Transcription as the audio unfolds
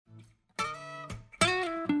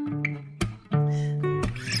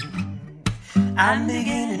I'm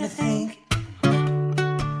beginning to think.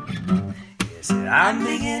 Yes, I'm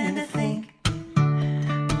beginning to think.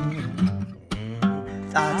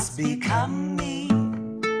 Thoughts become me.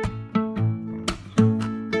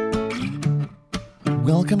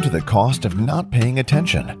 Welcome to The Cost of Not Paying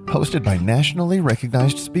Attention, hosted by nationally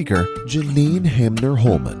recognized speaker Janine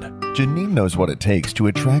Hamner-Holman. Janine knows what it takes to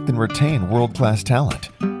attract and retain world-class talent.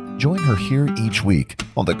 Join her here each week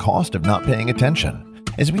on The Cost of Not Paying Attention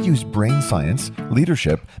as we use brain science,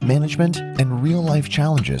 leadership, management, and real-life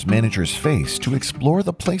challenges managers face to explore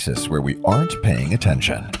the places where we aren't paying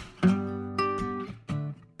attention.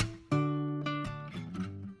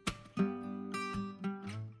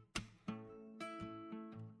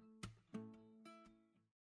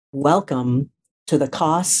 Welcome to The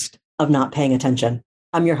Cost of Not Paying Attention.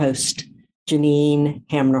 I'm your host, Janine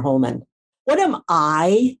Hamner-Holman. What am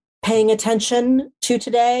I paying attention to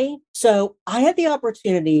today? So I had the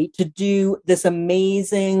opportunity to do this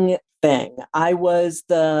amazing thing. I was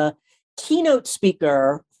the keynote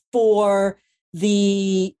speaker for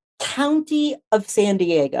the County of San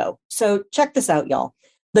Diego. So check this out, y'all.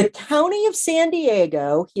 The County of San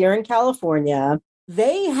Diego here in California,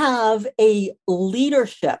 they have a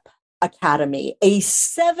leadership academy, a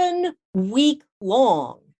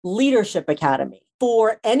 7-week-long leadership academy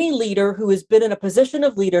for any leader who has been in a position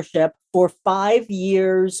of leadership for 5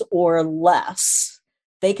 years or less.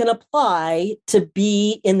 They can apply to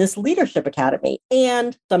be in this leadership academy.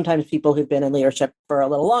 And sometimes people who've been in leadership for a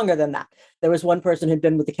little longer than that. There was one person who'd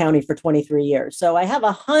been with the county for 23 years. So I have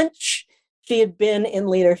a hunch she had been in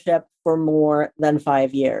leadership for more than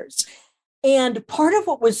 5 years. And part of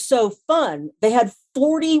what was so fun, they had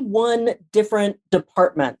 41 different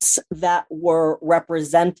departments that were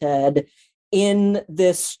represented in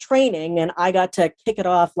this training, and I got to kick it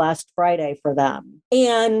off last Friday for them.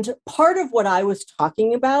 And part of what I was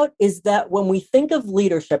talking about is that when we think of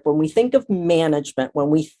leadership, when we think of management, when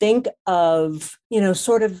we think of,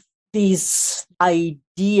 sort of these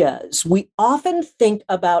ideas, we often think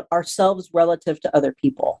about ourselves relative to other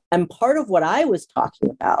people. And part of what I was talking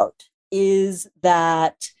about is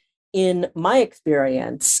that in my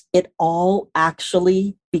experience, it all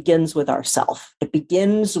actually begins with ourself. It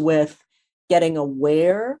begins with getting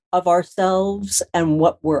aware of ourselves and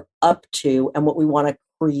what we're up to and what we want to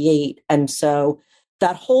create. And so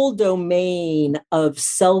that whole domain of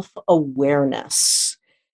self-awareness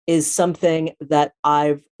is something that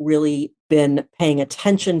I've really been paying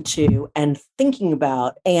attention to and thinking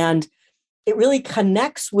about. And it really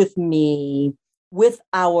connects with me with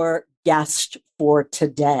our guest for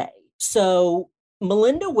today. So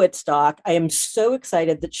Melinda Wittstock, I am so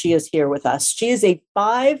excited that she is here with us. She is a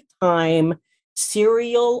 5-time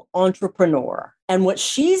serial entrepreneur. And what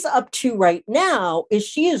she's up to right now is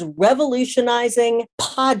she is revolutionizing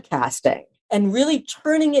podcasting and really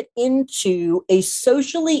turning it into a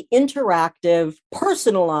socially interactive,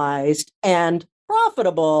 personalized, and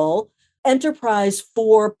profitable enterprise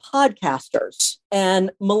for podcasters.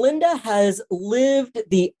 And Melinda has lived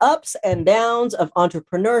the ups and downs of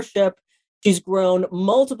entrepreneurship. She's grown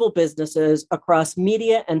multiple businesses across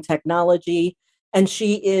media and technology, and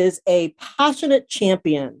she is a passionate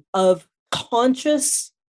champion of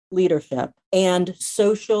conscious leadership and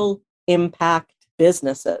social impact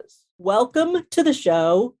businesses. Welcome to the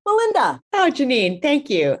show, Melinda. Oh, Janine, thank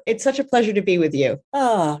you. It's such a pleasure to be with you.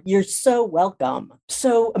 Oh, you're so welcome.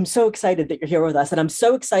 So I'm so excited that you're here with us, and I'm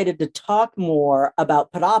so excited to talk more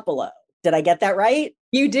about Podopolo. Did I get that right?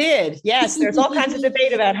 You did. Yes. There's all kinds of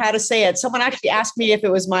debate about how to say it. Someone actually asked me if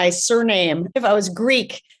it was my surname, if I was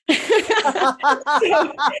Greek. It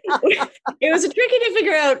was tricky to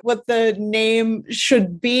figure out what the name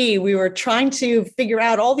should be. We were trying to figure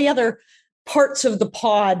out all the other parts of the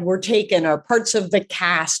pod were taken, or parts of the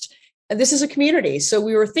cast. And this is a community. So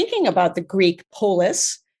we were thinking about the Greek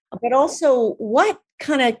polis, but also what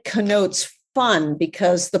kind of connotes fun,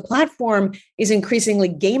 because the platform is increasingly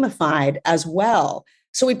gamified as well.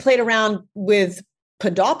 So we played around with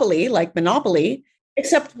Podopolo, like Monopoly,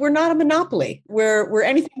 except we're not a monopoly. We're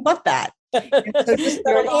anything but that. So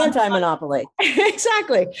you're an anti-monopoly.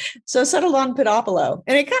 Exactly. So settled on Podopolo.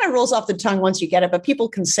 And it kind of rolls off the tongue once you get it, but people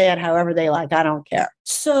can say it however they like. I don't care.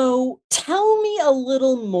 So tell me a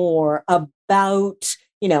little more about,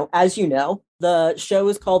 as you know, the show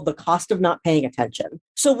is called The Cost of Not Paying Attention.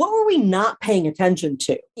 So what were we not paying attention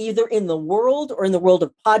to, either in the world or in the world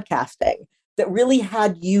of podcasting, that really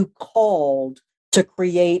had you called to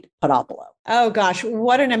create Podopolo? Oh, gosh,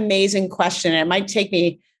 what an amazing question. It might take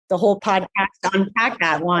me the whole podcast to unpack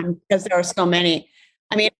that one, because there are so many.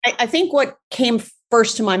 I mean, I think what came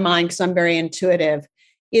first to my mind, because I'm very intuitive,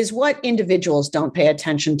 is what individuals don't pay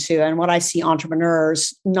attention to and what I see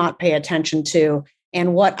entrepreneurs not pay attention to.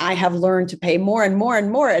 And what I have learned to pay more and more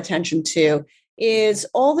and more attention to is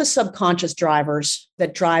all the subconscious drivers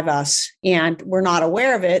that drive us. And we're not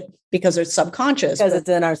aware of it because it's subconscious. Because it's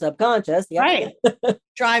in our subconscious. Yep. Right.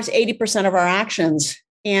 Drives 80% of our actions.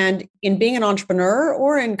 And in being an entrepreneur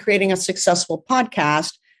or in creating a successful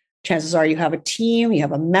podcast, chances are you have a team, you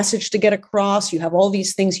have a message to get across, you have all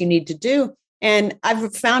these things you need to do. And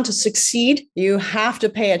I've found to succeed, you have to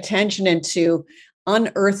pay attention into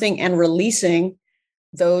unearthing and releasing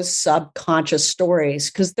those subconscious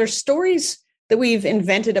stories, because they're stories that we've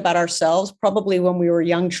invented about ourselves, probably when we were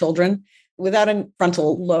young children without a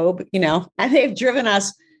frontal lobe, and they've driven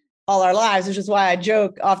us all our lives, which is why I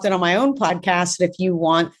joke often on my own podcast that if you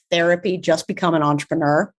want therapy, just become an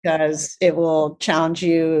entrepreneur, because it will challenge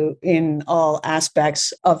you in all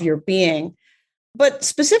aspects of your being. But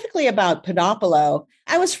specifically about Podopolo,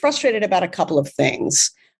 I was frustrated about a couple of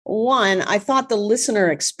things. One, I thought the listener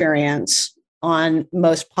experience on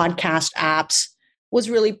most podcast apps was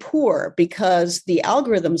really poor because the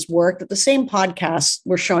algorithms worked that the same podcasts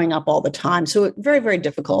were showing up all the time. So it's very, very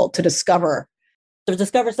difficult to discover. To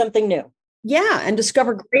discover something new. Yeah, and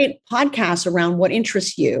discover great podcasts around what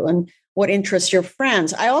interests you and what interests your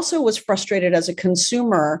friends. I also was frustrated as a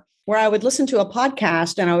consumer where I would listen to a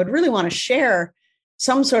podcast and I would really want to share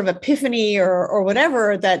some sort of epiphany or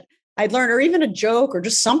whatever that I'd learned, or even a joke or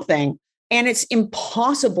just something. And it's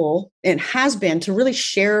impossible, it has been, to really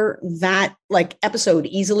share that episode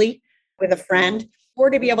easily with a friend, or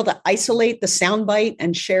to be able to isolate the soundbite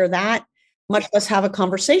and share that, much less have a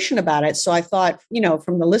conversation about it. So I thought,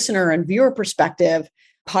 from the listener and viewer perspective,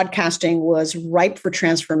 podcasting was ripe for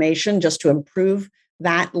transformation, just to improve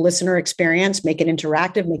that listener experience, make it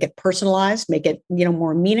interactive, make it personalized, make it,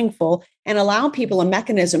 more meaningful, and allow people a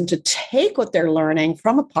mechanism to take what they're learning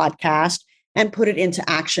from a podcast and put it into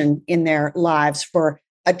action in their lives for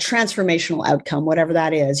a transformational outcome, whatever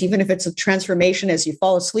that is. Even if it's a transformation as you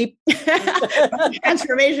fall asleep, the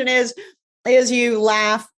transformation is you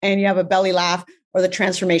laugh and you have a belly laugh, or the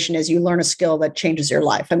transformation is you learn a skill that changes your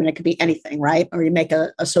life. I mean, it could be anything, right? Or you make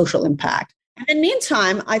a social impact. And in the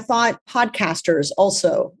meantime, I thought podcasters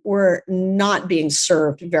also were not being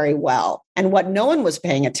served very well. And what no one was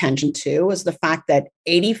paying attention to was the fact that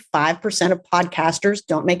 85% of podcasters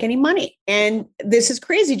don't make any money. And this is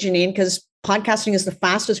crazy, Janine, because podcasting is the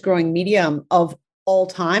fastest growing medium of all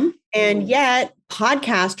time. And yet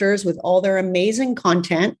podcasters, with all their amazing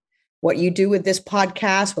content, what you do with this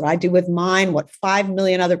podcast, what I do with mine, what 5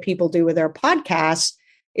 million other people do with their podcasts,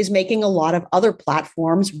 is making a lot of other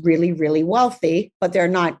platforms really, really wealthy, but they're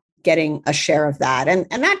not getting a share of that. And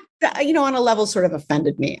that, on a level sort of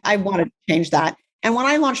offended me. I wanted to change that. And when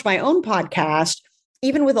I launched my own podcast,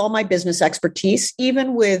 even with all my business expertise,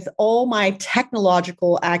 even with all my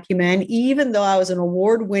technological acumen, even though I was an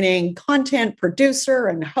award-winning content producer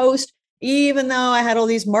and host, even though I had all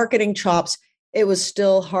these marketing chops, it was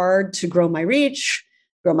still hard to grow my reach,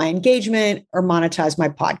 grow my engagement, or monetize my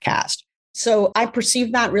podcast. So I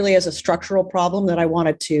perceived that really as a structural problem that I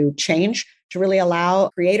wanted to change, to really allow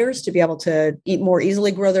creators to be able to more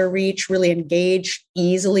easily grow their reach, really engage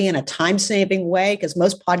easily in a time-saving way, because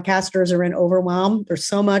most podcasters are in overwhelm. There's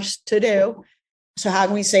so much to do. So how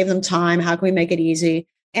can we save them time? How can we make it easy?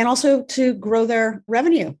 And also to grow their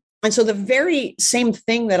revenue. And so the very same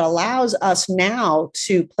thing that allows us now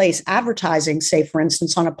to place advertising, say, for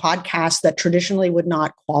instance, on a podcast that traditionally would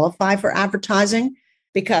not qualify for advertising,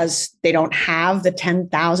 because they don't have the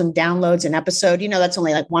 10,000 downloads an episode. That's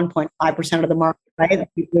only 1.5% of the market, right?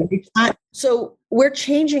 That people reach that. So we're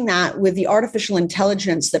changing that with the artificial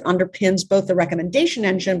intelligence that underpins both the recommendation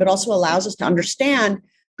engine, but also allows us to understand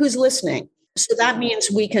who's listening. So that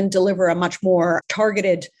means we can deliver a much more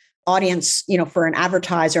targeted audience, for an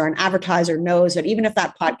advertiser. An advertiser knows that even if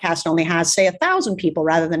that podcast only has, say, 1,000 people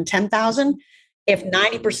rather than 10,000, if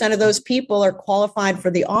 90% of those people are qualified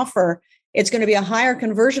for the offer, it's going to be a higher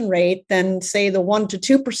conversion rate than, say, the 1%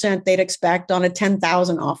 to 2% they'd expect on a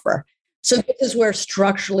 10,000 offer. So this is where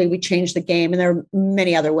structurally we change the game. And there are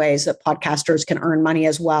many other ways that podcasters can earn money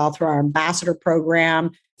as well, through our ambassador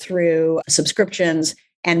program, through subscriptions,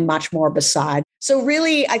 and much more beside. So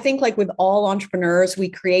really, I think with all entrepreneurs, we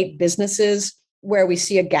create businesses where we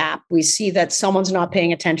see a gap. We see that someone's not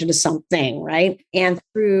paying attention to something, right? And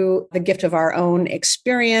through the gift of our own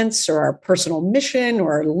experience or our personal mission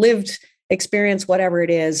or lived experience, whatever it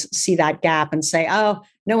is, see that gap and say, oh,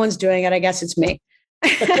 no one's doing it. I guess it's me.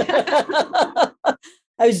 I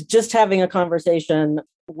was just having a conversation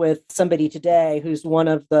with somebody today who's one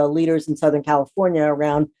of the leaders in Southern California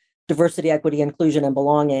around diversity, equity, inclusion, and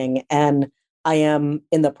belonging. And I am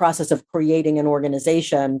in the process of creating an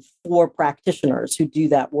organization for practitioners who do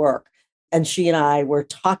that work. And she and I were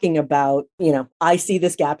talking about, I see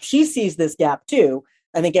this gap. She sees this gap too.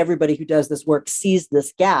 I think everybody who does this work sees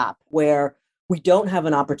this gap where we don't have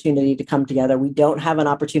an opportunity to come together. We don't have an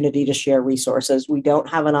opportunity to share resources. We don't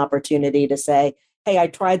have an opportunity to say, hey, I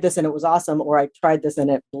tried this and it was awesome, or I tried this and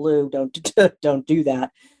it blew. Don't do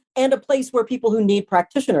that. And a place where people who need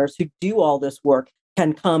practitioners who do all this work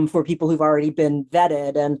can come for people who've already been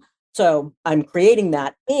vetted. And so I'm creating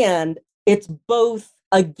that. And it's both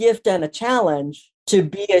a gift and a challenge to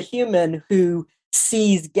be a human who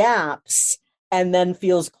sees gaps and then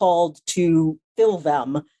feels called to fill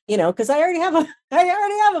them, because I already have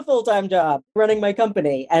a full-time job running my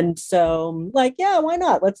company. And so like, yeah, why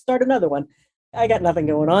not? Let's start another one. I got nothing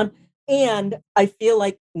going on. And I feel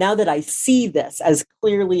like now that I see this as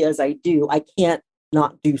clearly as I do, I can't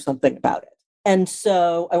not do something about it. And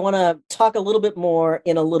so I want to talk a little bit more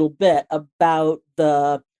in a little bit about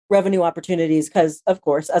the revenue opportunities, because of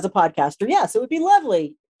course, as a podcaster, yes, it would be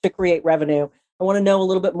lovely to create revenue. I want to know a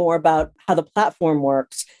little bit more about how the platform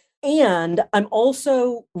works. And I'm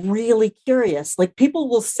also really curious, like people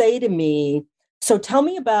will say to me, so tell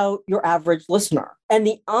me about your average listener. And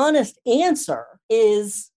the honest answer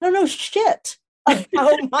is, I don't know shit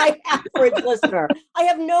about my average listener. I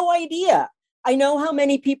have no idea. I know how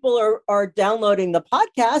many people are downloading the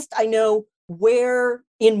podcast. I know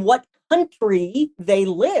in what country they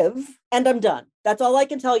live, and I'm done. That's all I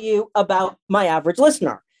can tell you about my average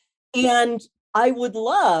listener. And I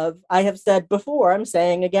have said before, I'm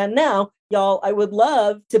saying again now, y'all, I would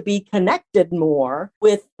love to be connected more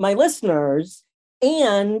with my listeners.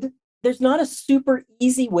 And there's not a super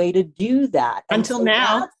easy way to do that. Until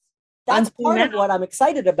now. That's part of what I'm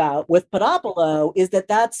excited about with Podopolo is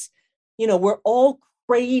that's, we're all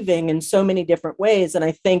craving in so many different ways. And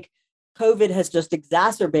I think COVID has just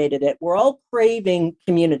exacerbated it. We're all craving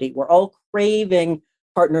community. We're all craving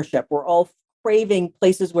partnership. We're all craving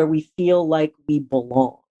places where we feel like we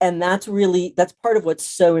belong. And that's part of what's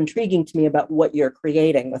so intriguing to me about what you're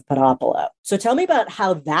creating with Podopolo. So tell me about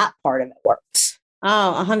how that part of it works.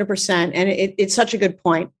 Oh, 100%. And it's such a good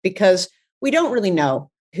point because we don't really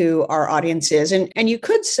know who our audience is. And you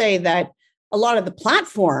could say that a lot of the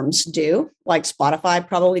platforms do, like Spotify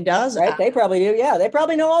probably does. Right. They probably do. Yeah. They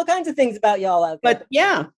probably know all kinds of things about y'all out there. But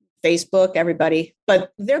yeah, Facebook, everybody.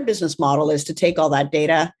 But their business model is to take all that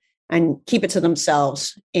data and keep it to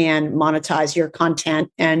themselves and monetize your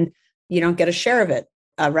content. And you don't get a share of it,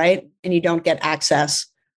 right? And you don't get access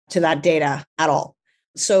to that data at all.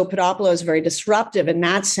 So Podopolo is very disruptive in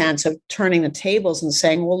that sense of turning the tables and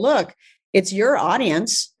saying, well, look, it's your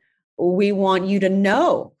audience. We want you to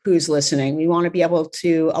know who's listening. We want to be able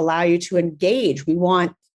to allow you to engage. We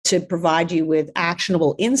want to provide you with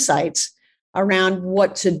actionable insights around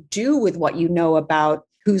what to do with what you know about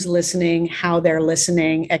who's listening, how they're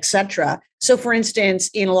listening, et cetera. So for instance,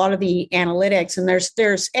 in a lot of the analytics, and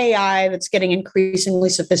there's AI that's getting increasingly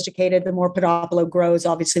sophisticated. The more Podopolo grows,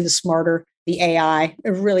 obviously, the smarter the AI,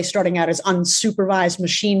 really starting out as unsupervised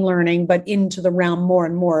machine learning, but into the realm more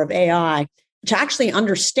and more of AI to actually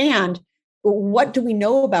understand what do we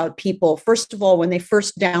know about people. First of all, when they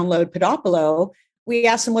first download Podopolo, we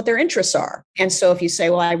ask them what their interests are. And so if you say,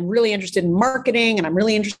 well, I'm really interested in marketing and I'm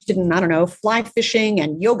really interested in, fly fishing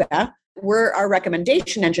and yoga, our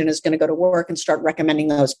recommendation engine is going to go to work and start recommending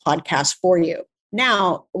those podcasts for you.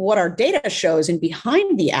 Now, what our data shows and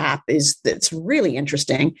behind the app that's really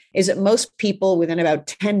interesting is that most people within about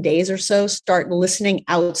 10 days or so start listening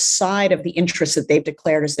outside of the interests that they've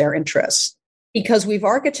declared as their interests. Because we've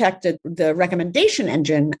architected the recommendation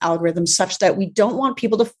engine algorithm such that we don't want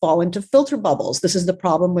people to fall into filter bubbles. This is the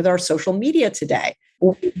problem with our social media today.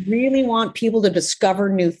 We really want people to discover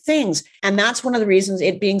new things. And that's one of the reasons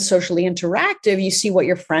it being socially interactive, you see what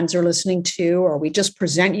your friends are listening to, or we just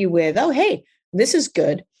present you with, oh, hey, this is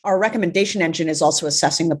good. Our recommendation engine is also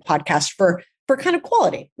assessing the podcast for kind of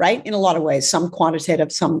quality, right? In a lot of ways, some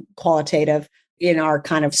quantitative, some qualitative in our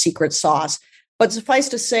kind of secret sauce. But suffice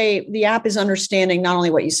to say, the app is understanding not only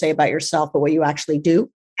what you say about yourself, but what you actually do.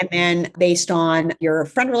 And then based on your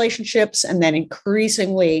friend relationships, and then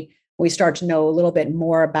increasingly, we start to know a little bit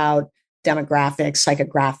more about demographics,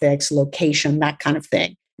 psychographics, location, that kind of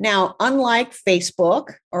thing. Now, unlike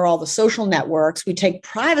Facebook or all the social networks, we take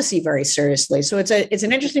privacy very seriously. So it's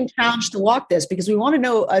an interesting challenge to walk this because we want to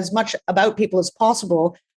know as much about people as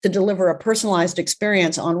possible to deliver a personalized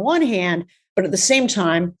experience on one hand, but at the same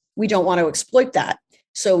time, we don't want to exploit that.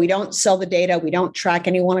 So we don't sell the data. We don't track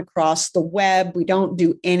anyone across the web. We don't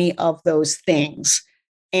do any of those things.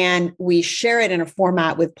 And we share it in a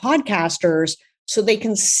format with podcasters So they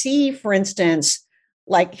can see, for instance,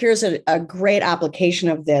 like here's a great application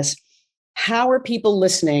of this. How are people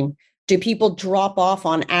listening? Do people drop off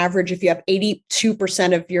on average? If you have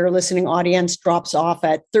 82% of your listening audience drops off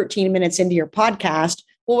at 13 minutes into your podcast,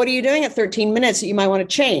 well, what are you doing at 13 minutes that you might want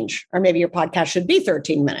to change? Or maybe your podcast should be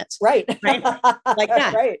 13 minutes. Right. Right? Like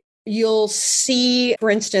that. Right. You'll see, for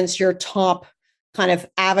instance, your top kind of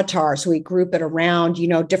avatar. So we group it around,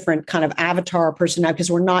 different kind of avatar personality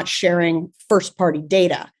because we're not sharing first party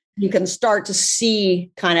data. You can start to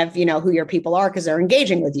see kind of, who your people are because they're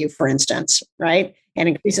engaging with you, for instance, right? And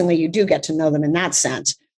increasingly you do get to know them in that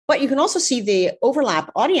sense. But you can also see the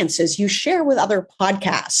overlap audiences you share with other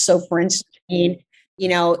podcasts. So for instance,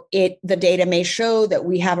 the data may show that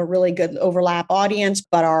we have a really good overlap audience,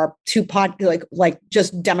 but our two like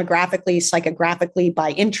just demographically, psychographically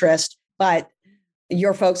by interest, but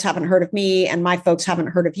your folks haven't heard of me and my folks haven't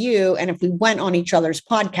heard of you. And if we went on each other's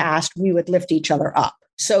podcast, we would lift each other up.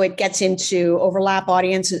 So it gets into overlap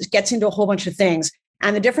audiences, gets into a whole bunch of things.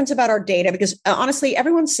 And the difference about our data, because honestly,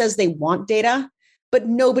 everyone says they want data, but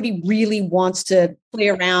nobody really wants to play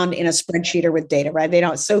around in a spreadsheet or with data, right? They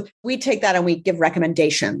don't. So we take that and we give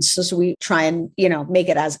recommendations. So we try and, make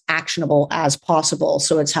it as actionable as possible.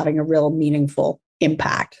 So it's having a real meaningful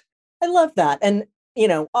impact. I love that. And,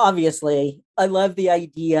 obviously, I love the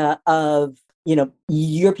idea of,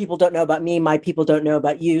 your people don't know about me, my people don't know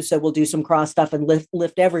about you. So we'll do some cross stuff and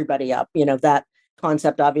lift everybody up. That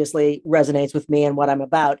concept obviously resonates with me and what I'm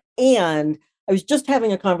about. And I was just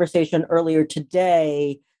having a conversation earlier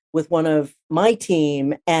today with one of my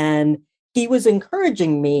team, and he was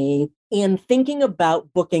encouraging me in thinking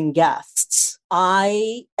about booking guests.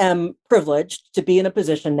 I am privileged to be in a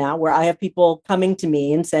position now where I have people coming to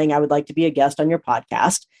me and saying, I would like to be a guest on your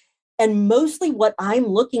podcast. And mostly what I'm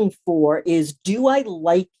looking for is, do I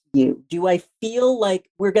like you? Do I feel like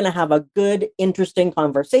we're going to have a good, interesting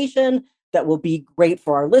conversation that will be great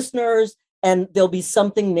for our listeners? And there'll be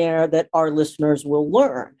something there that our listeners will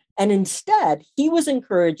learn. And instead, he was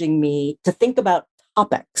encouraging me to think about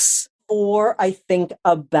topics. Or I think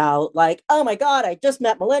about like, oh my God, I just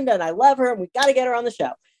met Melinda and I love her and we got to get her on the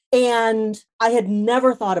show. And I had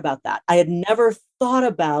never thought about that. I had never thought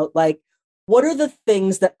about like, what are the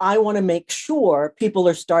things that I want to make sure people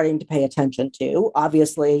are starting to pay attention to?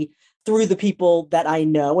 Obviously, through the people that I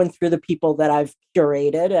know and through the people that I've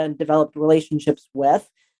curated and developed relationships with,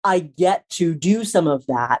 I get to do some of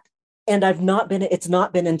that. And it's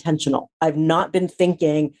not been intentional. I've not been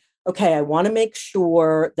thinking, okay, I want to make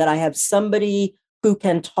sure that I have somebody who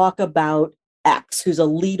can talk about X, who's a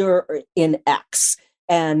leader in X,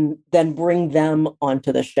 and then bring them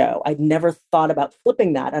onto the show. I'd never thought about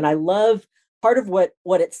flipping that. And I love part of what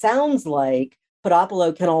it sounds like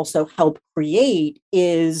Podopolo can also help create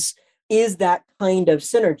is that kind of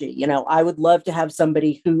synergy. I would love to have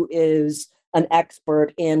somebody who is an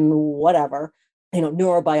expert in whatever,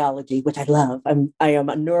 neurobiology, which I love. I am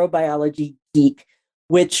a neurobiology geek,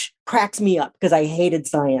 which cracks me up because I hated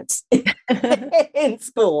science in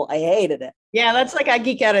school. I hated it. Yeah, that's like I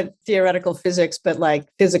geek out at theoretical physics, but like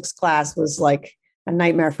physics class was like a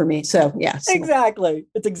nightmare for me. So yes. Exactly.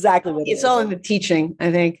 It's exactly what it is. It's all in the teaching,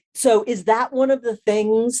 I think. So is that one of the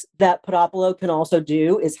things that Podopolo can also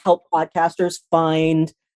do is help podcasters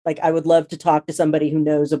find, like, I would love to talk to somebody who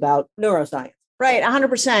knows about neuroscience. Right,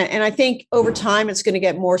 100%. And I think over time, it's going to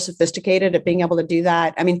get more sophisticated at being able to do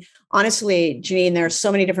that. I mean, honestly, Janine, there are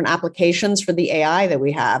so many different applications for the AI that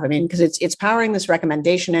we have. I mean, because it's powering this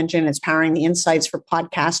recommendation engine, it's powering the insights for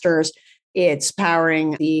podcasters, it's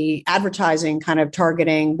powering the advertising kind of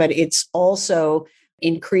targeting, but it's also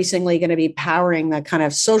increasingly going to be powering the kind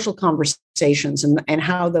of social conversations and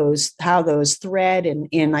how those thread and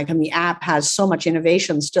the app has so much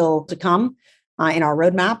innovation still to come in our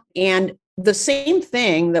roadmap. And the same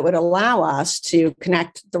thing that would allow us to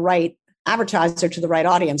connect the right advertiser to the right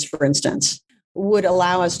audience, for instance, would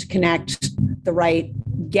allow us to connect the right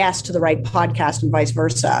guest to the right podcast and vice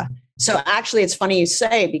versa. So actually, it's funny you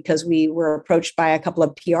say, because we were approached by a couple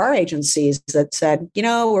of PR agencies that said,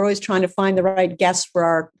 we're always trying to find the right guest for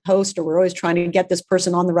our host, or we're always trying to get this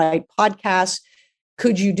person on the right podcast.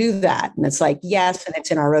 Could you do that? And it's like, yes. And it's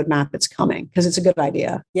in our roadmap. It's coming because it's a good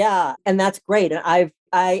idea. Yeah. And that's great. And I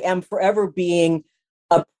am forever being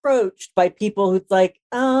approached by people who's like,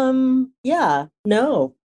 yeah,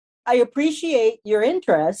 no, I appreciate your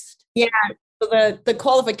interest. Yeah. So the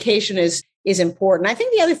qualification is important. I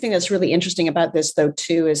think the other thing that's really interesting about this, though,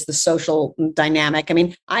 too, is the social dynamic. I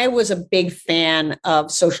mean, I was a big fan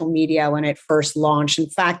of social media when it first launched. In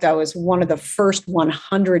fact, I was one of the first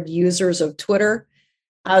 100 users of Twitter.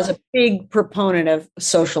 I was a big proponent of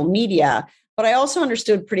social media, But I also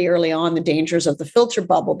understood pretty early on the dangers of the filter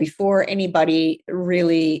bubble before anybody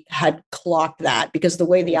really had clocked that, because the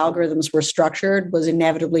way the algorithms were structured was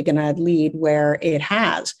inevitably going to lead where it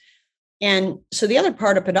has. And so the other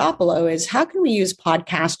part of Podopolo is, how can we use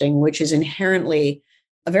podcasting, which is inherently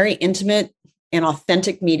a very intimate and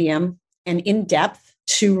authentic medium and in depth,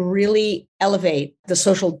 to really elevate the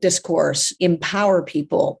social discourse, empower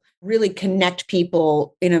people, really connect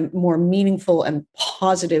people in a more meaningful and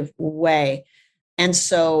positive way. And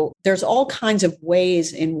so there's all kinds of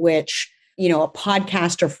ways in which, a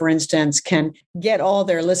podcaster, for instance, can get all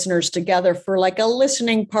their listeners together for like a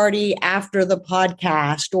listening party after the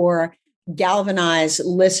podcast, or galvanize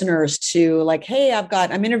listeners to like, hey,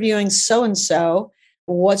 I'm interviewing so-and-so.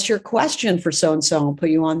 What's your question for so-and-so? I'll put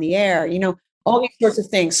you on the air, all these sorts of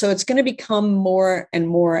things. So it's going to become more and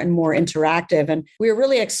more and more interactive. And we were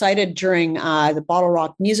really excited during the Bottle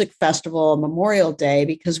Rock Music Festival Memorial Day,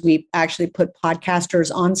 because we actually put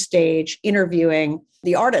podcasters on stage interviewing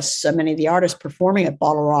the artists, many of the artists performing at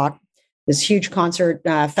Bottle Rock, this huge concert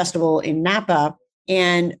festival in Napa.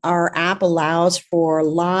 And our app allows for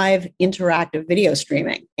live interactive video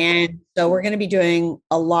streaming. And so we're going to be doing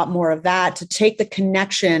a lot more of that to take the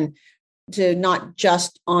connection to not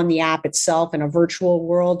just on the app itself in a virtual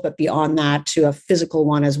world, but beyond that to a physical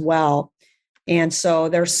one as well. And so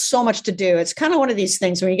there's so much to do. It's kind of one of these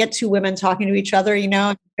things when you get two women talking to each other,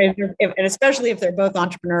 and especially if they're both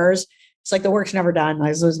entrepreneurs, it's like the work's never done.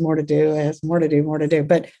 There's more to do. There's more to do.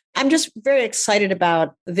 But I'm just very excited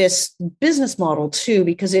about this business model too,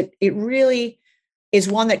 because it really is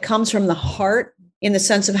one that comes from the heart, in the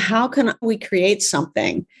sense of how can we create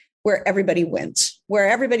something where everybody wins, where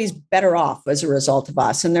everybody's better off as a result of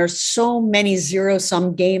us. And there's so many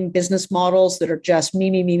zero-sum game business models that are just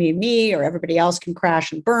me, or everybody else can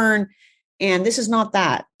crash and burn. And this is not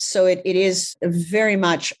that. So it is very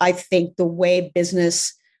much, I think, the way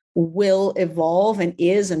business will evolve and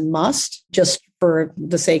is and must, just for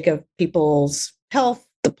the sake of people's health,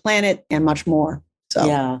 the planet, and much more. So,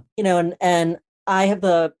 yeah, and I have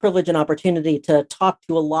the privilege and opportunity to talk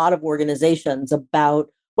to a lot of organizations about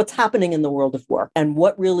what's happening in the world of work and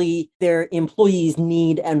what really their employees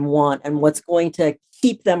need and want, and what's going to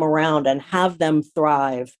keep them around and have them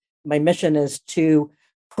thrive. My mission is to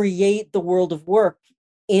create the world of work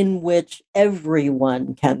in which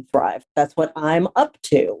everyone can thrive. That's what I'm up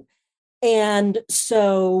to. And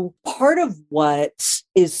so part of what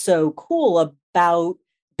is so cool about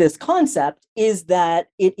this concept is that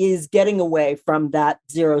it is getting away from that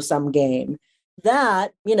zero-sum game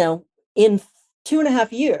that, in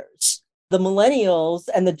 2.5 years, the millennials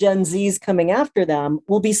and the Gen Zs coming after them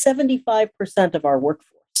will be 75% of our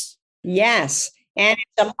workforce. Yes. And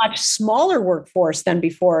it's a much smaller workforce than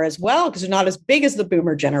before as well, because they're not as big as the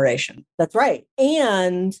boomer generation. That's right.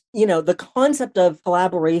 And, the concept of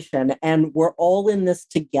collaboration, and we're all in this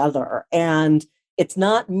together, and it's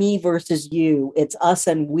not me versus you, it's us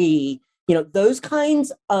and we, those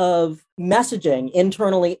kinds of messaging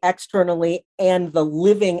internally, externally, and the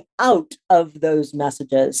living out of those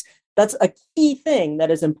messages. That's a key thing that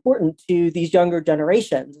is important to these younger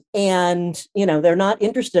generations. And, they're not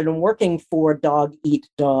interested in working for dog eat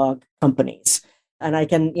dog companies. And I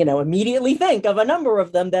can, immediately think of a number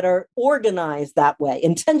of them that are organized that way,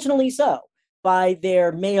 intentionally so, by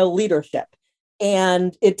their male leadership.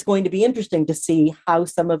 And it's going to be interesting to see how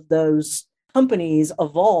some of those companies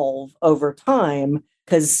evolve over time,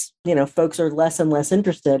 because, folks are less and less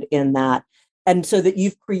interested in that. And so that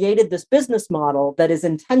you've created this business model that is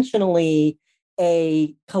intentionally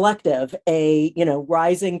a collective, a,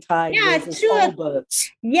 rising tide raises all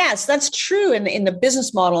boats. Yes, that's true in the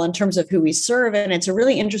business model in terms of who we serve. And it's a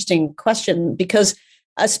really interesting question, because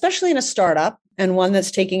especially in a startup and one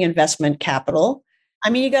that's taking investment capital,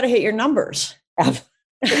 you got to hit your numbers.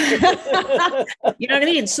 You know what I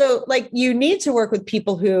mean? So you need to work with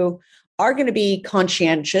people who are going to be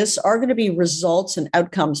conscientious, are going to be results and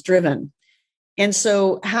outcomes driven. And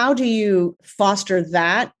so how do you foster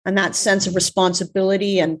that and that sense of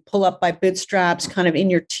responsibility and pull up by bootstraps kind of in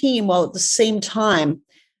your team, while at the same time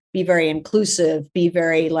be very inclusive, be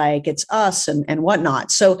very it's us and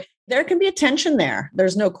whatnot. So there can be a tension there.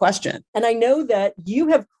 There's no question. And I know that you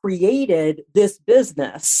have created this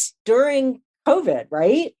business during COVID,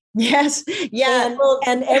 right? Yes. Yeah.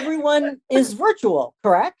 And everyone is virtual,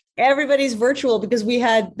 correct? Everybody's virtual because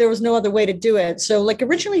there was no other way to do it. So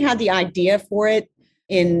originally had the idea for it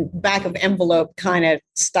in back of envelope kind of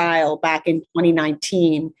style back in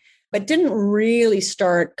 2019, but didn't really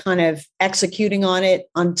start kind of executing on it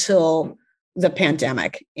until the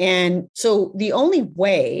pandemic. And so the only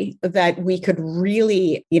way that we could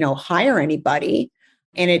really, hire anybody,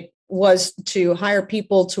 and it was to hire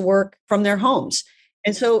people to work from their homes.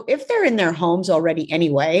 And so if they're in their homes already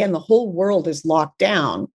anyway, and the whole world is locked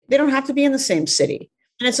down, they don't have to be in the same city.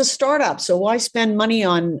 And it's a startup. So why spend money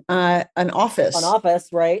on an office? An office,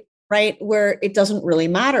 right? Right, where it doesn't really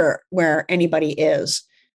matter where anybody is.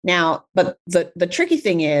 Now, but the tricky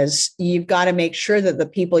thing is you've got to make sure that the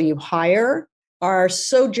people you hire are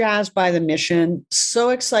so jazzed by the mission, so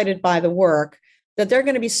excited by the work, that they're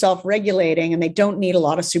going to be self-regulating and they don't need a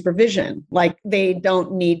lot of supervision. Like they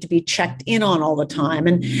don't need to be checked in on all the time.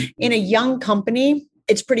 And in a young company,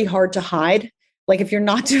 it's pretty hard to hide. Like if you're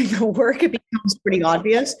not doing the work, it becomes pretty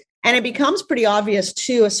obvious. And it becomes pretty obvious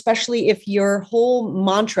too, especially if your whole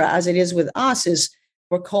mantra, as it is with us, is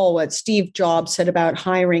recall what Steve Jobs said about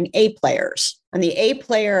hiring A players. And the A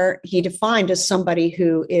player he defined as somebody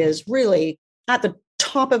who is really at the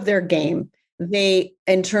top of their game. They,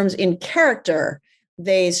 in character,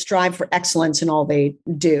 they strive for excellence in all they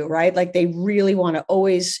do, right? Like they really want to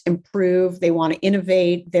always improve. They want to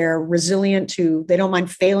innovate. They're resilient they don't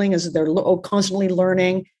mind failing as they're constantly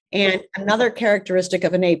learning. And another characteristic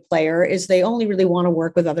of an A player is they only really want to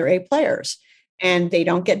work with other A players. And they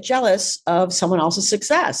don't get jealous of someone else's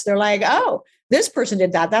success. They're like, oh, this person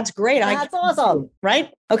did that. That's great. That's awesome.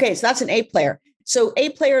 Right? Okay, so that's an A player. So A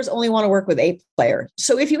players only want to work with A players.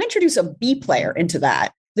 So if you introduce a B player into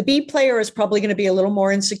that, the B player is probably going to be a little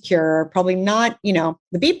more insecure, probably not, the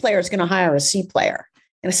B player is going to hire a C player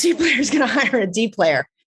and a C player is going to hire a D player.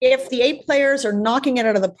 If the A players are knocking it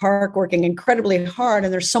out of the park, working incredibly hard,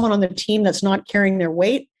 and there's someone on the team that's not carrying their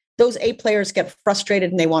weight, those A players get frustrated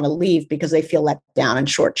and they want to leave because they feel let down and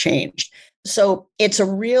shortchanged. So it's a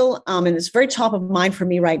real, and it's very top of mind for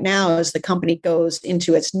me right now as the company goes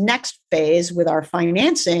into its next phase with our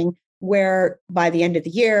financing, where by the end of the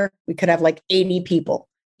year, we could have like 80 people.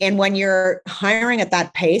 And when you're hiring at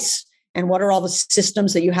that pace, and what are all the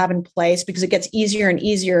systems that you have in place, because it gets easier and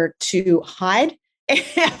easier to hide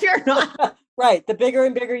if you're not. Right. The bigger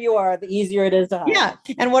and bigger you are, the easier it is to hide. Yeah.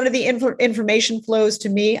 And what are the information flows to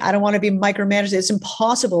me? I don't want to be micromanaged. It's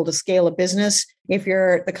impossible to scale a business if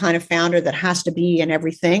you're the kind of founder that has to be in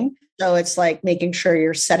everything. So it's like making sure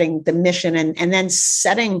you're setting the mission and then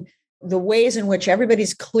setting the ways in which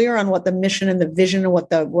everybody's clear on what the mission and the vision and what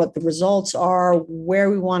the results are, where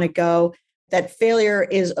we want to go, that failure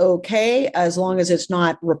is okay as long as it's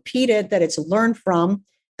not repeated, that it's learned from,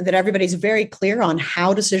 that everybody's very clear on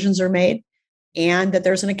how decisions are made, and that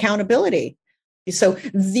there's an accountability. So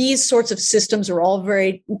these sorts of systems are all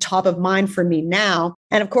very top of mind for me now.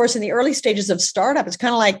 And of course, in the early stages of startup, it's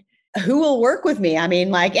kind of like, who will work with me? I mean,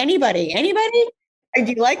 like anybody? Do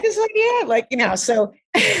you like this idea? So,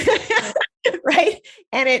 right.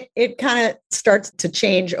 And it kind of starts to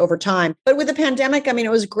change over time. But with the pandemic, I mean,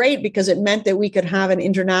 it was great because it meant that we could have an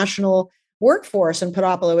international workforce, and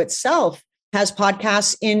Podopolo itself has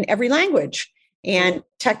podcasts in every language. And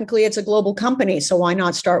technically it's a global company. So why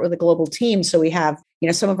not start with a global team? So we have,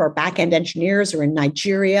 some of our back-end engineers are in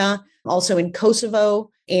Nigeria, also in Kosovo,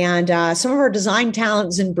 and some of our design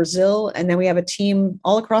talents in Brazil. And then we have a team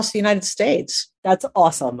all across the United States. That's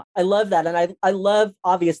awesome. I love that. And I love,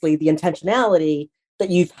 obviously, the intentionality that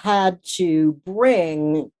you've had to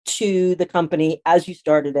bring to the company as you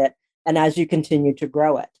started it and as you continue to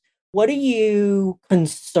grow it. What are you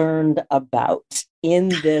concerned about in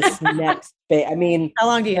this next phase? I mean, how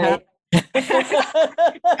long do you have?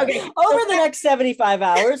 Okay. Over the next 75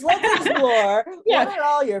 hours, let's explore what are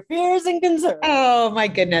all your fears and concerns. Oh, my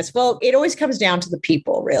goodness. Well, it always comes down to the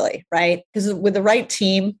people, really, right? Because with the right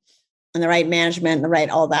team and the right management and the right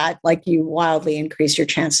all that, like you wildly increase your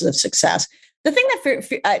chances of success. The thing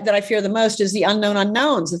that I fear the most is the unknown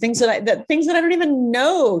unknowns, the things that I don't even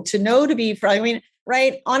know to be.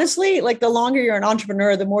 Right. Honestly, like the longer you're an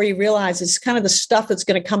entrepreneur, the more you realize it's kind of the stuff that's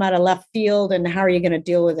going to come out of left field and how are you going to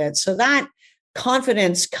deal with it? So that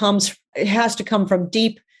confidence has to come from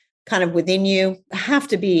deep kind of within you. Have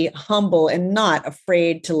to be humble and not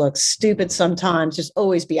afraid to look stupid sometimes. Just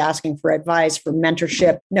always be asking for advice, for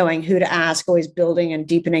mentorship, knowing who to ask, always building and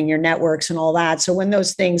deepening your networks and all that. So when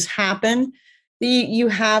those things happen, you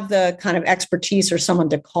have the kind of expertise or someone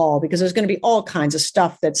to call, because there's going to be all kinds of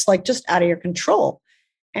stuff that's like just out of your control.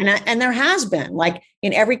 And there has been, like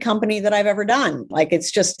in every company that I've ever done, like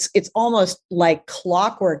it's almost like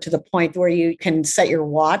clockwork to the point where you can set your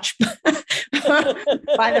watch by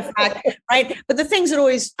the fact, right? But the things that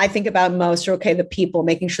always I think about most are, okay, the people,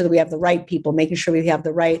 making sure that we have the right people, making sure we have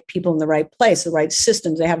the right people in the right place, the right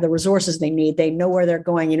systems, they have the resources they need, they know where they're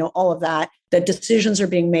going, all of that, that decisions are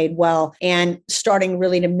being made well, and starting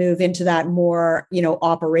really to move into that more,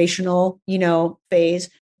 operational, phase.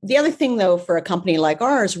 The other thing, though, for a company like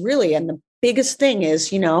ours, really, and the biggest thing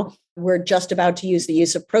is, we're just about to use the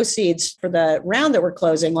use of proceeds for the round that we're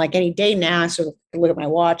closing, like any day now. So look at my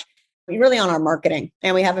watch. We're really on our marketing,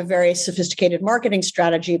 and we have a very sophisticated marketing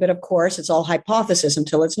strategy. But of course, it's all hypothesis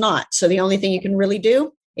until it's not. So the only thing you can really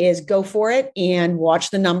do is go for it and watch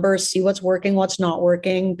the numbers, see what's working, what's not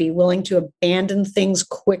working, be willing to abandon things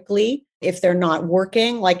quickly if they're not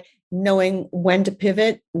working, like knowing when to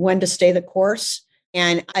pivot, when to stay the course.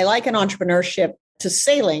 And I liken entrepreneurship to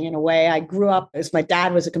sailing in a way. I grew up as my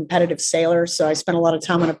dad was a competitive sailor. So I spent a lot of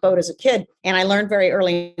time on a boat as a kid. And I learned very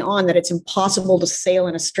early on that it's impossible to sail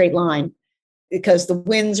in a straight line because the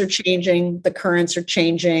winds are changing, the currents are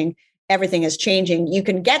changing, everything is changing. You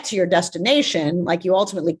can get to your destination, like you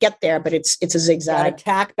ultimately get there, but it's a zigzag.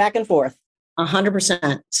 Tack back and forth.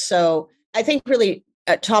 100%. So I think really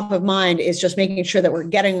at top of mind is just making sure that we're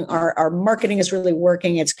getting our marketing is really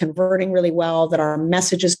working. It's converting really well, that our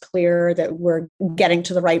message is clear, that we're getting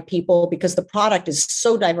to the right people because the product is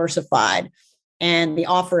so diversified. And the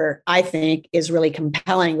offer, I think, is really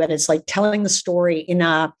compelling, but it's like telling the story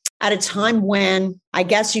at a time when I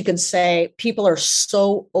guess you could say people are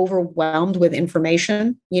so overwhelmed with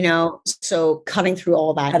information, so cutting through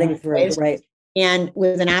all that. Right. And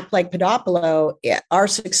with an app like Podopolo, our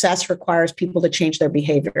success requires people to change their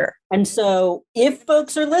behavior. And so if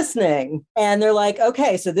folks are listening and they're like,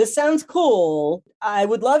 okay, so this sounds cool, I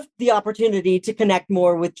would love the opportunity to connect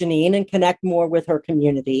more with Janine and connect more with her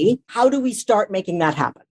community. How do we start making that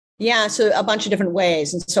happen? Yeah, so a bunch of different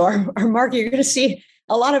ways. And so our market, you're going to see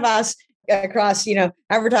a lot of us across,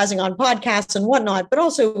 advertising on podcasts and whatnot, but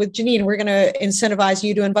also with Janine, we're going to incentivize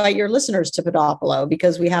you to invite your listeners to Podopolo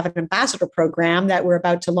because we have an ambassador program that we're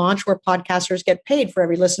about to launch where podcasters get paid for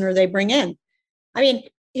every listener they bring in. I mean,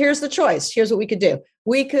 here's the choice. Here's what we could do.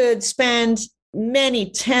 We could spend many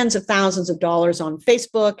tens of thousands of dollars on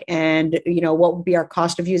Facebook and, what would be our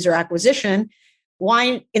cost of user acquisition?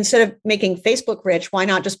 Why, instead of making Facebook rich, why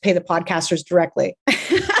not just pay the podcasters directly?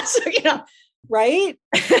 So, right?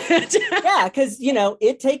 Yeah, because,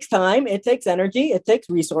 it takes time, it takes energy, it takes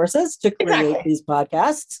resources to create these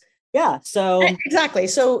podcasts. Yeah. So exactly.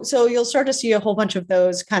 So you'll start to see a whole bunch of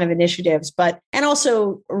those kind of initiatives, and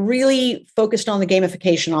also really focused on the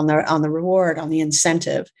gamification, on the reward, on the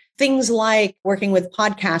incentive. Things like working with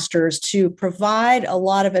podcasters to provide a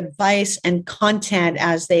lot of advice and content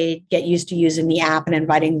as they get used to using the app and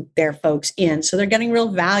inviting their folks in. So they're getting real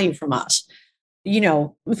value from us,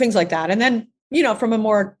 things like that. And then, from a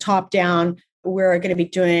more top down, we're going to be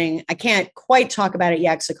doing, I can't quite talk about it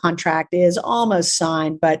yet because the contract is almost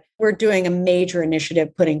signed, but we're doing a major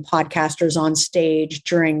initiative putting podcasters on stage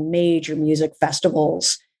during major music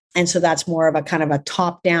festivals. And so that's more of a kind of a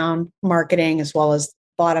top down marketing as well as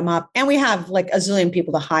bottom up. And we have like a zillion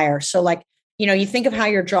people to hire. So you think of how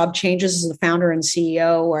your job changes as the founder and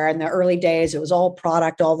CEO, where in the early days, it was all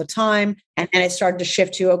product all the time. And then it started to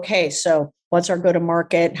shift to, okay, so what's our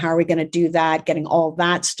go-to-market? How are we going to do that? Getting all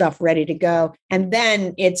that stuff ready to go. And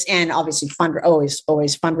then and obviously always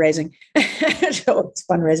fundraising, always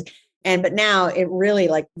fundraising. But now it really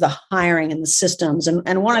like the hiring and the systems.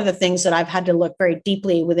 And one of the things that I've had to look very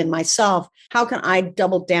deeply within myself, how can I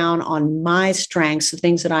double down on my strengths, the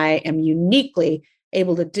things that I am uniquely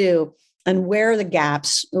able to do? And where are the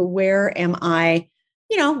gaps? Where am I,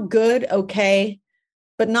 good, okay,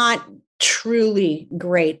 but not truly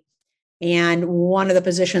great? And one of the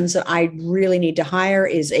positions that I really need to hire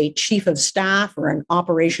is a chief of staff or an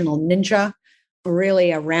operational ninja,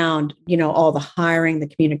 really around, all the hiring, the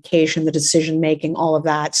communication, the decision-making, all of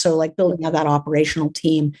that. So like building out that operational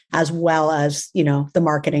team as well as, the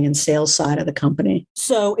marketing and sales side of the company.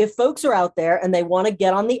 So if folks are out there and they want to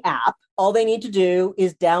get on the app, all they need to do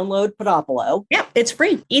is download Podopolo. Yeah, it's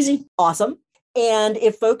free, easy. Awesome. And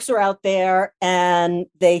if folks are out there and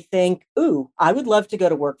they think, ooh, I would love to go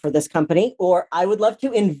to work for this company, or I would love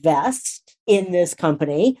to invest in this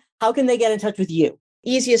company, how can they get in touch with you?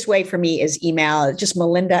 Easiest way for me is email, just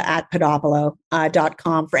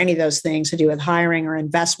melinda@podopolo.com for any of those things to do with hiring or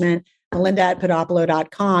investment,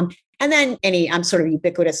 melinda@podopolo.com. And then I'm sort of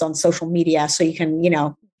ubiquitous on social media. So you can,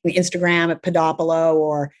 Instagram at Podopolo,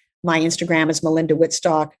 or my Instagram is Melinda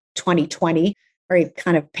Wittstock 2020. Very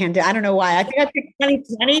kind of pandemic. I don't know why. I think I picked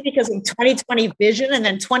 2020 because of 2020 vision, and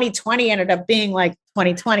then 2020 ended up being like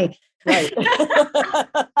 2020. Right.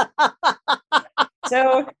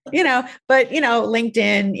 So,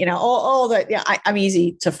 LinkedIn, all the, I'm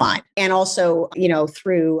easy to find. And also,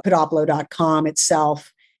 through podopolo.com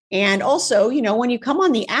itself. And also, when you come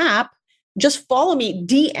on the app, just follow me,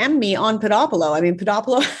 DM me on Podopolo. I mean,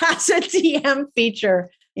 Podopolo has a DM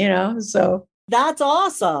feature, so. That's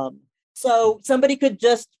awesome. So somebody could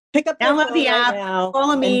just Pick up their Download phone the right app, now.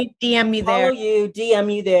 follow and me, DM me follow there. you,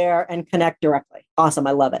 DM you there, and connect directly. Awesome.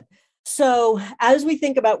 I love it. So as we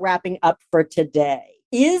think about wrapping up for today,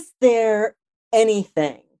 is there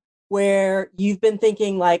anything where you've been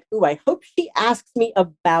thinking like, ooh, I hope she asks me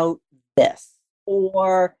about this?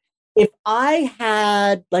 Or if I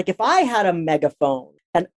had a megaphone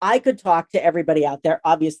and I could talk to everybody out there,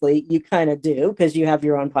 obviously you kind of do because you have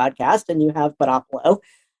your own podcast and you have Podopolo.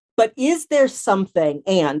 But is there something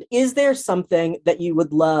that you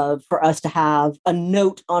would love for us to have a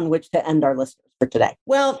note on which to end our listeners for today?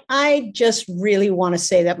 Well, I just really want to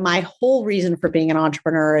say that my whole reason for being an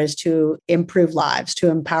entrepreneur is to improve lives, to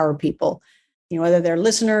empower people, whether they're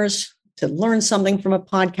listeners, to learn something from a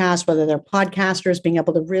podcast, whether they're podcasters, being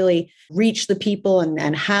able to really reach the people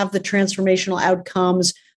and have the transformational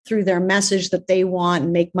outcomes through their message that they want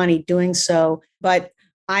and make money doing so. But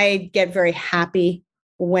I get very happy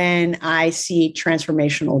when I see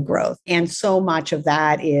transformational growth. And so much of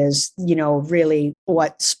that is, really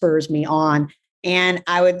what spurs me on. And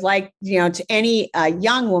I would like, to any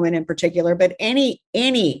young woman in particular, but any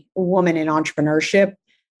woman in entrepreneurship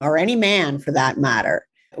or any man for that matter,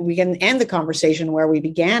 we can end the conversation where we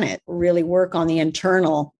began it, really work on the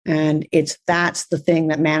internal. And that's the thing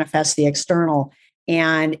that manifests the external.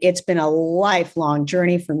 And it's been a lifelong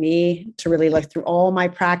journey for me to really look through all my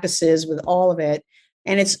practices with all of it.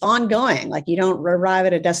 And it's ongoing. Like you don't arrive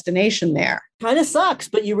at a destination there. Kind of sucks,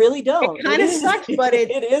 but you really don't. It kind of sucks, but it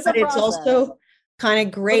is. But it's also kind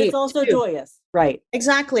of great. But it's also joyous, right?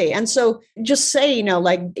 Exactly. And so, just say,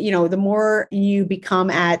 the more you become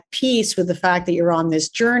at peace with the fact that you're on this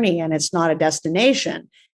journey and it's not a destination,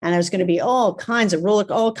 and there's going to be all kinds of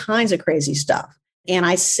crazy stuff. And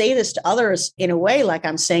I say this to others in a way like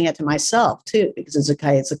I'm saying it to myself too, because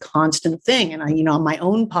it's a constant thing. And on my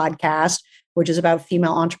own podcast, which is about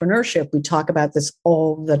female entrepreneurship, we talk about this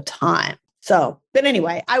all the time. So, but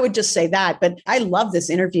anyway, I would just say that. But I love this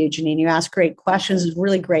interview, Janine. You asked great questions. It's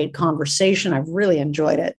really great conversation. I've really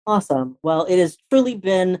enjoyed it. Awesome. Well, it has truly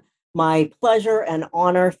been my pleasure and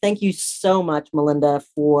honor. Thank you so much, Melinda,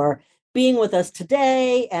 for being with us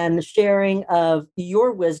today and sharing of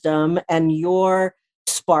your wisdom and your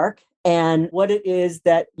spark and what it is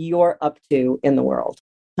that you're up to in the world.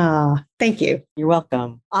 Thank you. You're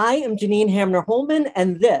welcome. I am Janine Hamner-Holman,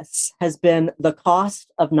 and this has been The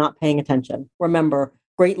Cost of Not Paying Attention. Remember,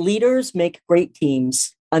 great leaders make great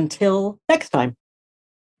teams. Until next time.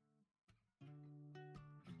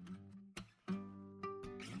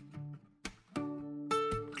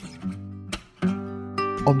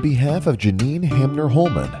 On behalf of Janine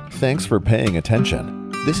Hamner-Holman, thanks for paying attention.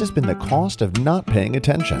 This has been The Cost of Not Paying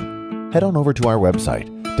Attention. Head on over to our website,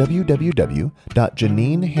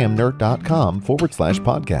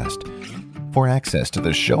 www.janinehamner.com/podcast for access to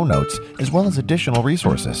the show notes as well as additional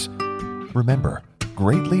resources. Remember,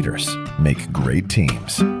 great leaders make great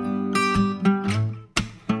teams.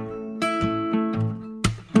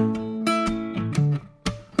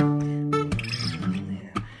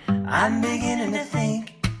 I'm beginning to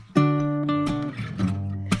think.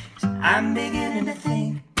 I'm beginning to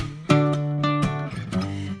think.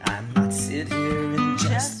 I might sit here and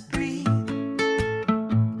just breathe.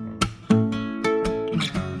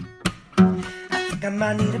 I think I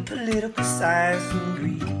might need a political science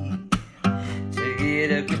degree to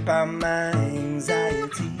get a grip on my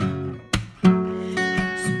anxiety.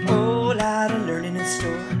 There's a whole lot of learning in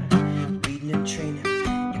store, reading and training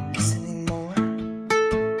and listening more.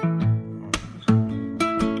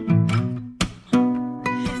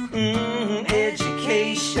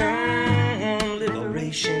 Education,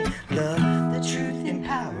 liberation, love, the truth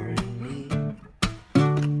empowering me.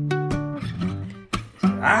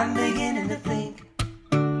 I'm beginning